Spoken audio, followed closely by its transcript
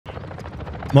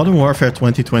Modern Warfare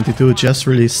 2022 just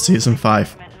released Season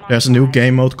 5. There's a new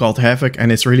game mode called Havoc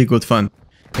and it's really good fun.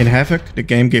 In Havoc, the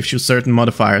game gives you certain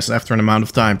modifiers after an amount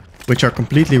of time, which are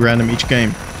completely random each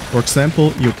game. For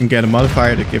example, you can get a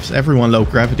modifier that gives everyone low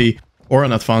gravity or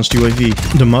an advanced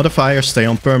UAV. The modifiers stay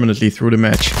on permanently through the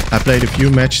match. I played a few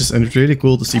matches and it's really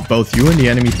cool to see both you and the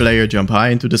enemy player jump high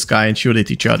into the sky and shoot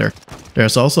at each other.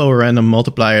 There's also a random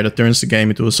multiplier that turns the game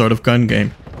into a sort of gun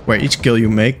game, where each kill you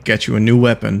make gets you a new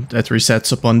weapon that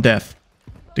resets upon death.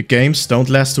 The games don't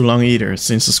last too long either,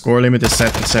 since the score limit is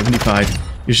set at 75.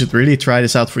 You should really try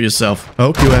this out for yourself. I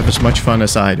hope you have as much fun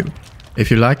as I do. If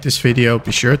you liked this video,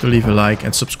 be sure to leave a like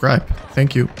and subscribe.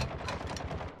 Thank you.